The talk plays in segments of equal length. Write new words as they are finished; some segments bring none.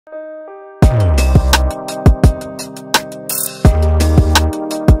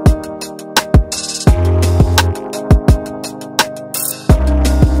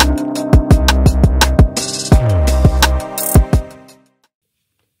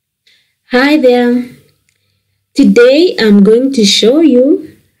Hi there. Today I'm going to show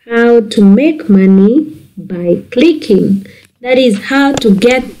you how to make money by clicking. That is how to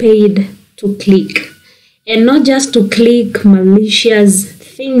get paid to click. And not just to click malicious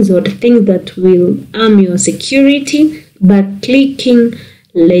things or things that will harm your security, but clicking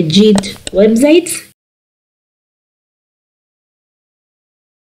legit websites.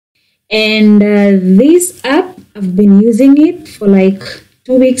 And this app, I've been using it for like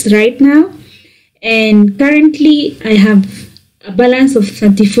 2 weeks right now, and currently I have a balance of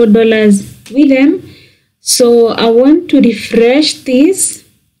 $34 with them. So I want to refresh this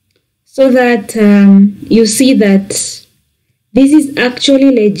so that you see that this is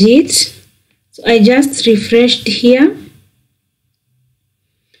actually legit. So I just refreshed here.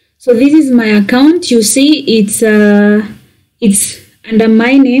 So this is my account. You see it's under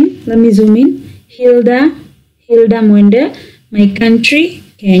my name. Let me zoom in. Hilda Mwende. My country,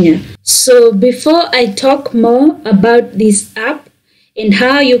 Kenya. So before I talk more about this app and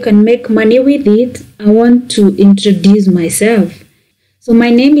how you can make money with it, I want to introduce myself. So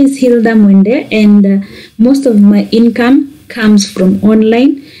my name is Hilda Mwende, and most of my income comes from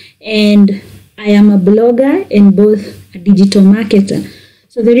online, and I am a blogger and both a digital marketer.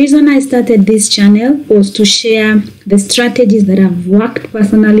 So the reason I started this channel was to share the strategies that have worked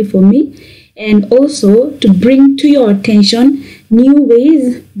personally for me, and also to bring to your attention new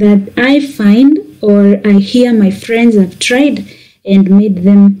ways that I find or I hear my friends have tried and made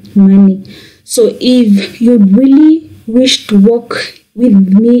them money. So if you really wish to walk with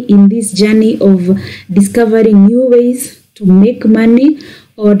me in this journey of discovering new ways to make money,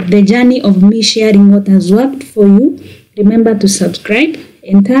 or the journey of me sharing what has worked for you, remember to subscribe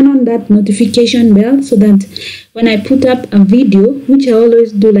and turn on that notification bell so that when I put up a video, which I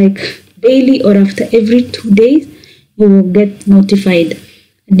always do like daily or after every 2 days, you will get notified.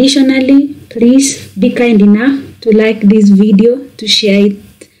 Additionally, please be kind enough to like this video, to share it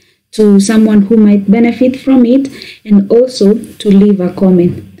to someone who might benefit from it, and also to leave a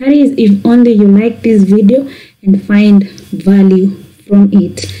comment. That is, if only you like this video and find value from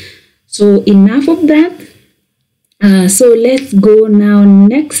it. So enough of that. So let's go now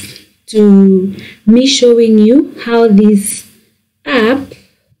next to me showing you how this app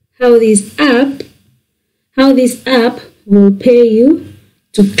will pay you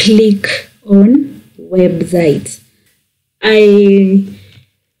to click on websites. I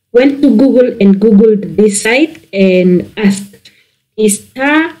went to Google and Googled this site and asked, is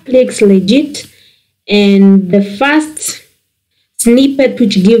StarClicks legit? And the first snippet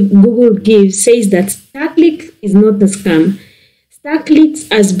which Google gives says that StarClicks is not a scam. StarClicks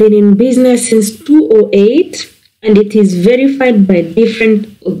has been in business since 2008. And it is verified by different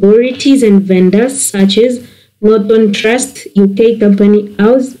authorities and vendors such as Norton Trust, UK Company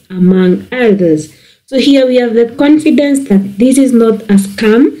House, among others. So here we have the confidence that this is not a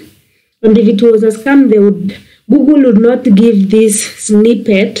scam. And if it was a scam, Google would not give this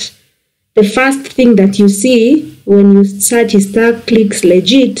snippet. The first thing that you see when you search StarClicks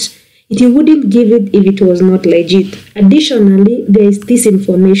legit, it wouldn't give it if it was not legit. Additionally, there is this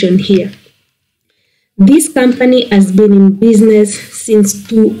information here. This company has been in business since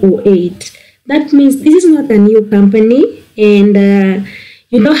 2008. That means this is not a new company, and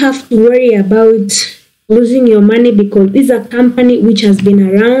you don't have to worry about losing your money because this is a company which has been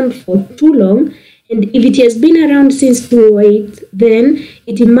around for too long. And if it has been around since 2008, then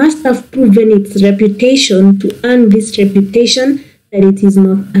it must have proven its reputation to earn this reputation that it is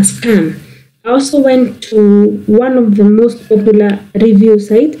not a scam. I also went to one of the most popular review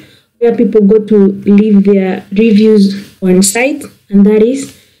sites where people go to leave their reviews on site, and that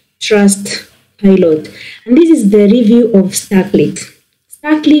is Trustpilot. And this is the review of StarClicks.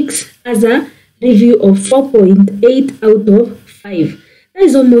 StarClicks has a review of 4.8 out of 5. That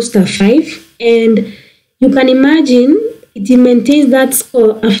is almost a 5, and you can imagine it maintains that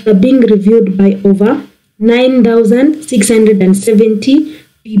score after being reviewed by over 9,670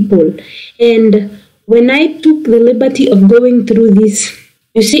 people. And when I took the liberty of going through this,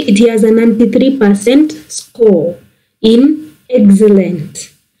 you see, it has a 93% score in excellent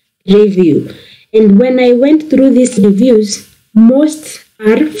review. And when I went through these reviews, most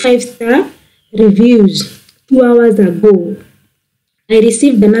are 5-star reviews. 2 hours ago, I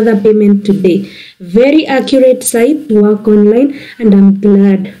received another payment today. Very accurate site to work online, and I'm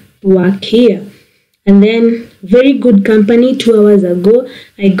glad to work here. And then, very good company. 2 hours ago,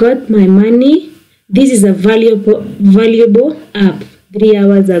 I got my money. This is a valuable app. 3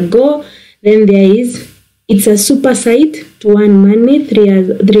 hours ago, then it's a super site to earn money.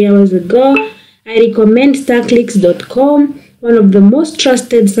 3 hours ago, I recommend StarClicks.com. one of the most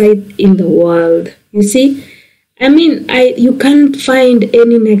trusted sites in the world. You see, I mean, you can't find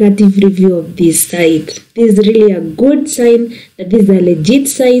any negative review of this site. This is really a good sign that this is a legit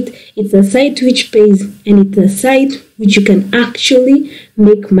site. It's a site which pays, and it's a site which you can actually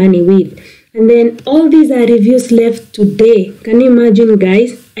make money with. And then all these are reviews left today. Can you imagine,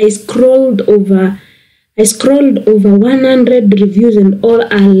 guys? I scrolled over 100 reviews and all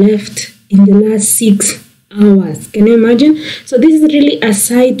are left in the last 6 hours. Can you imagine? So this is really a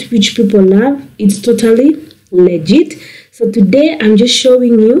site which people love. It's totally legit. So today I'm just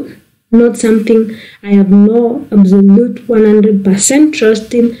showing you not something I have no absolute 100%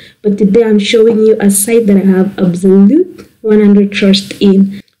 trust in, but today I'm showing you a site that I have absolute 100 trust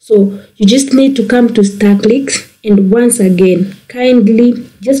in. So you just need to come to StarClicks, and once again, kindly,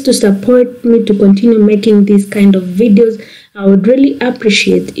 just to support me to continue making these kind of videos, I would really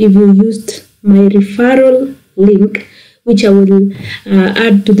appreciate if you used my referral link, which I will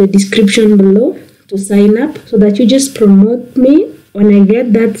add to the description below, to sign up, so that you just promote me. When I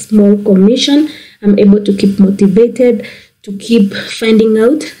get that small commission, I'm able to keep motivated, to keep finding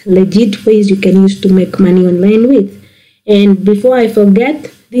out legit ways you can use to make money online with. And before I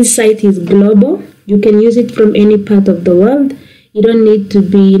forget, this site is global. You can use it from any part of the world. You don't need to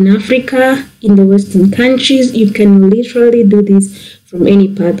be in Africa, in the Western countries. You can literally do this from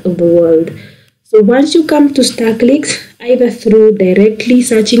any part of the world. So once you come to StarClicks, either through directly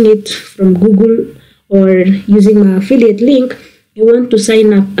searching it from Google or using my affiliate link, you want to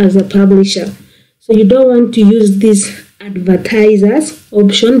sign up as a publisher. So you don't want to use this advertisers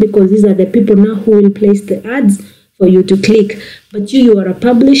option, because these are the people now who will place the ads for you to click. But you are a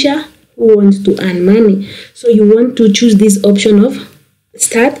publisher who wants to earn money. So you want to choose this option of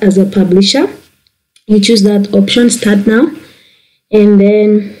start as a publisher. You choose that option, start now, and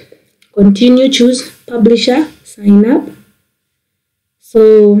then continue, choose publisher, sign up.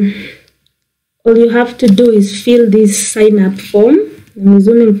 So all you have to do is fill this sign up form. Let me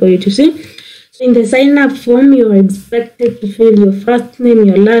zoom in for you to see. So in the sign up form, you are expected to fill your first name,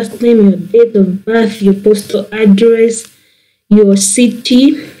 your last name, your date of birth, your postal address, your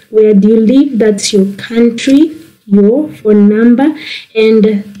city, where do you live, that's your country, your phone number,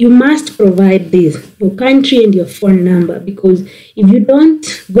 and you must provide this, your country and your phone number, because if you don't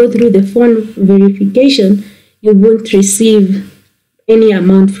go through the phone verification, you won't receive any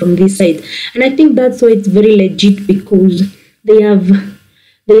amount from this site. And I think that's why it's very legit, because they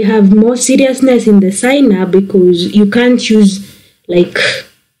have more seriousness in the sign up, because you can't use like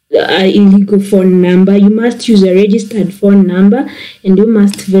an illegal phone number. You must use a registered phone number, and you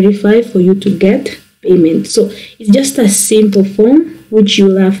must verify for you to get payment. So it's just a simple form which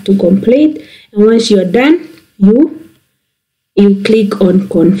you'll have to complete, and once you're done, you click on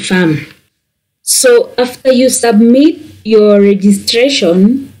confirm. So after you submit your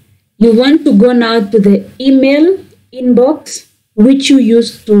registration, you want to go now to the email inbox which you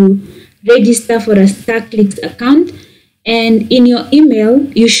use to register for a StarClicks account, and in your email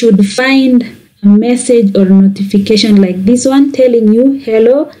you should find a message or notification like this one telling you,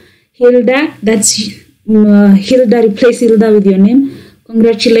 hello Hilda, that's Hilda, replace Hilda with your name.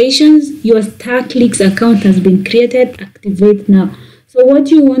 Congratulations, your StarClicks account has been created, activate now. So what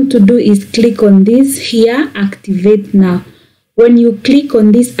you want to do is click on this here, activate now. When you click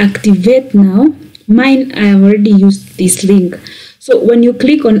on this activate now, mine, I have already used this link. So when you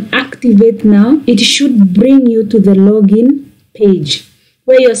click on activate now, it should bring you to the login page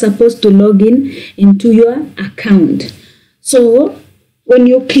where you're supposed to log in into your account. So when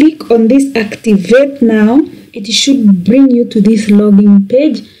you click on this activate now, it should bring you to this login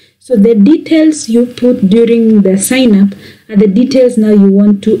page. So the details you put during the sign up are the details now you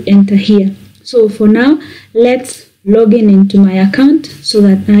want to enter here. So for now, let's log in into my account so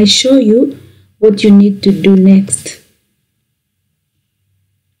that I show you what you need to do next.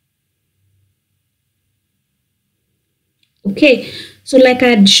 Okay, so like I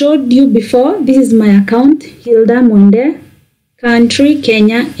had showed you before, this is my account, Hilda Mwende, country,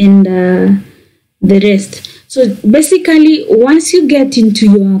 Kenya, and the rest. So basically, once you get into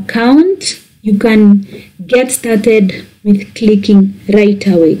your account, you can get started with clicking right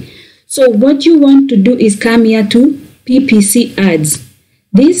away. So what you want to do is come here to PPC ads.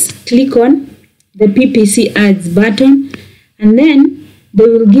 This, click on the PPC ads button, and then they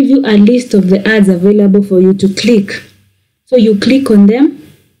will give you a list of the ads available for you to click. So you click on them,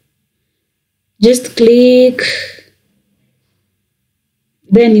 just click,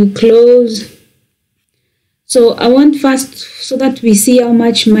 then you close. So I want first, so that we see how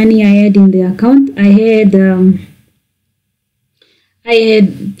much money I had in the account. I had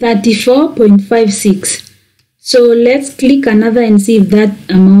 34.56. So let's click another and see if that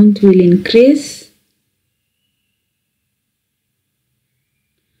amount will increase.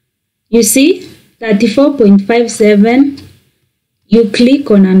 You see 34.57. You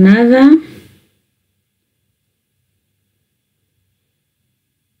click on another.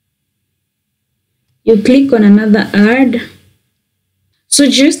 You click on another ad. So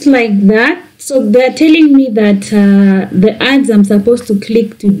just like that. So they're telling me that the ads I'm supposed to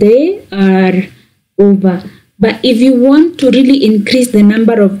click today are over. But if you want to really increase the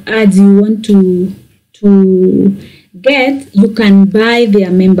number of ads you want to get, you can buy their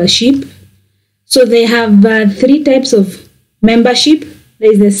membership. So they have 3 types of membership.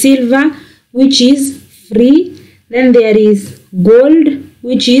 There is the silver, which is free. Then there is gold,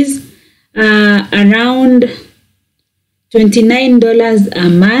 which is around $29 a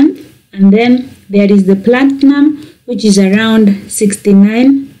month. And then there is the platinum, which is around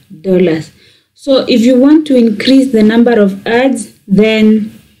 $69. So if you want to increase the number of ads,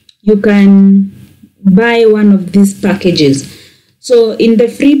 then you can buy one of these packages. So in the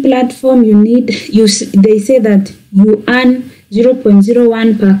free platform, they say that you earn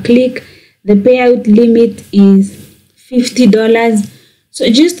 0.01 per click. The payout limit is $50. So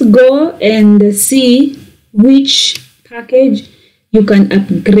just go and see which package you can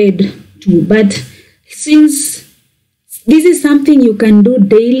upgrade to. But since this is something you can do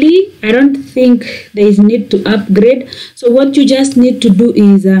daily, I don't think there is need to upgrade. So what you just need to do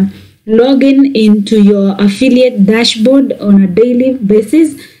is log into your affiliate dashboard on a daily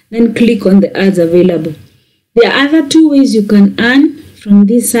basis, then click on the ads available. There are other 2 ways you can earn from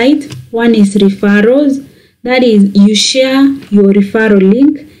this site. One is referrals. That is, you share your referral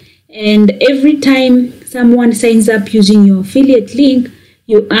link, and every time someone signs up using your affiliate link,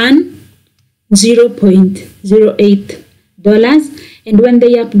 you earn $0.08. And when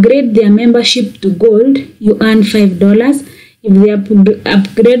they upgrade their membership to gold, you earn $5. If they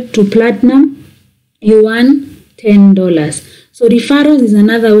upgrade to platinum, you earn $10. So referrals is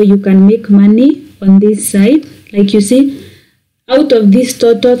another way you can make money on this site. Like you see, out of this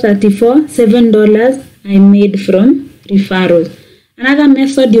total $34, $7 I made from referrals. Another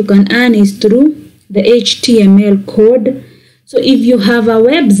method you can earn is through the HTML code. So if you have a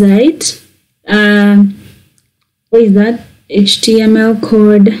website, what is that? HTML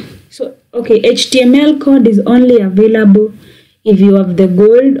code. So okay, HTML code is only available if you have the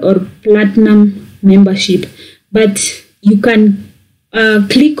gold or platinum membership, but you can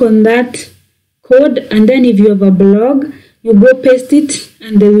click on that code, and then if you have a blog, you go paste it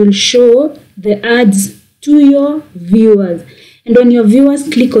and they will show the ads to your viewers, and when your viewers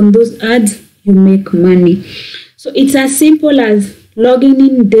click on those ads, you make money. So it's as simple as logging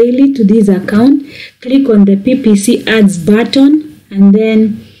in daily to this account, click on the PPC ads button, and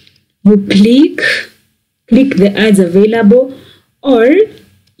then you click the ads available, or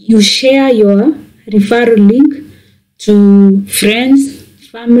you share your referral link to friends,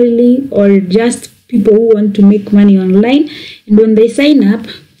 family, or just people who want to make money online. And when they sign up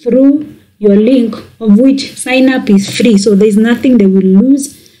through your link, of which sign up is free, so there's nothing they will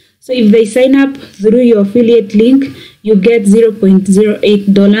lose. So if they sign up through your affiliate link, you get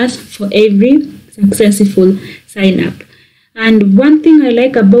 $0.08 for every successful sign up. And one thing I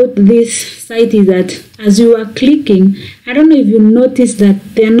like about this site is that as you are clicking, I don't know if you notice that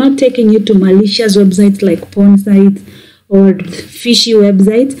they're not taking you to malicious websites like porn sites or fishy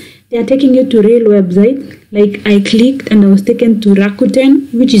websites. They are taking you to real websites. Like I clicked and I was taken to Rakuten,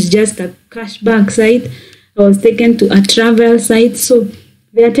 which is just a cashback site. I was taken to a travel site. So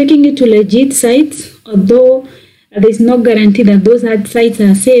they are taking you to legit sites, although there's no guarantee that those sites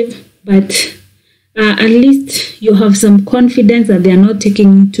are safe, but at least you have some confidence that they are not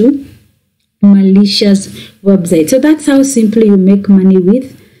taking you to malicious websites. So that's how simply you make money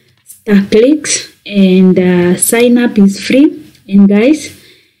with StarClicks, and sign up is free. And guys,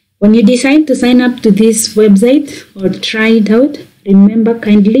 when you decide to sign up to this website or try it out, remember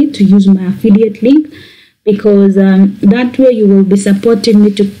kindly to use my affiliate link, because that way you will be supporting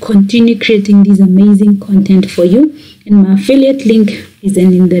me to continue creating this amazing content for you. And my affiliate link is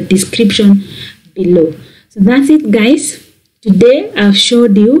in the description below. So that's it, guys. Today I've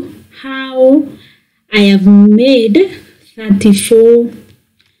showed you how I have made 34.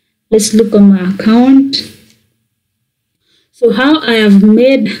 Let's look on my account. So how I have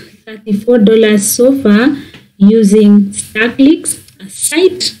made $34 so far using StarClicks, a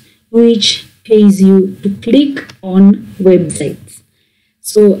site which pays you to click on websites.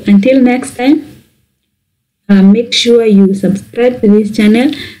 So until next time, make sure you subscribe to this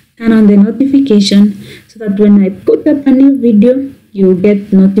channel, turn on the notification so that when I put up a new video, you'll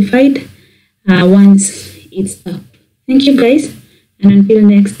get notified once it's up. Thank you guys, and until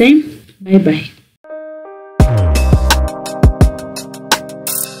next time, bye bye.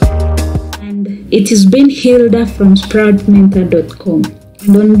 And it has been Hilda from sproutmentor.com.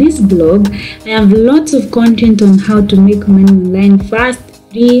 And on this blog, I have lots of content on how to make money online fast,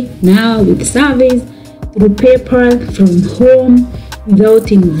 free, now with surveys, through PayPal, from home,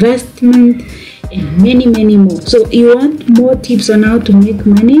 without investment, and many more. So if you want more tips on how to make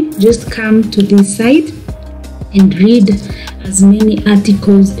money, just come to this site and read as many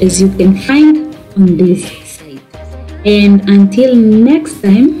articles as you can find on this site. And until next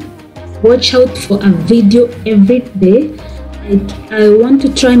time, watch out for a video every day. I want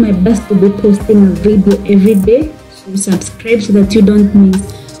to try my best to be posting a video every day, so subscribe so that you don't miss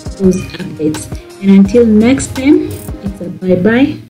those updates. And until next time, it's a bye bye.